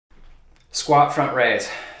Squat front raise.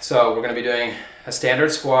 So we're gonna be doing a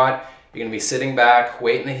standard squat. You're gonna be sitting back,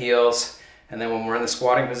 weight in the heels, and then when we're in the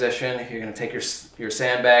squatting position, you're gonna take your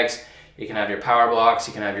sandbags, you can have your power blocks,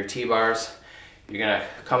 you can have your T-bars. You're gonna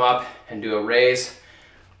come up and do a raise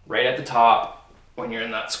right at the top when you're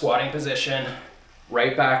in that squatting position,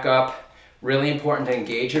 right back up. Really important to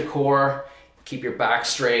engage your core, keep your back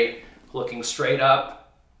straight, looking straight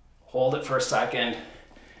up, hold it for a second,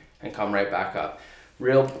 and come right back up.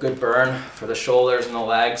 Real good burn for the shoulders and the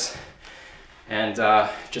legs. And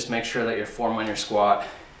just make sure that your form on your squat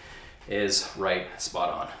is right, spot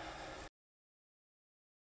on.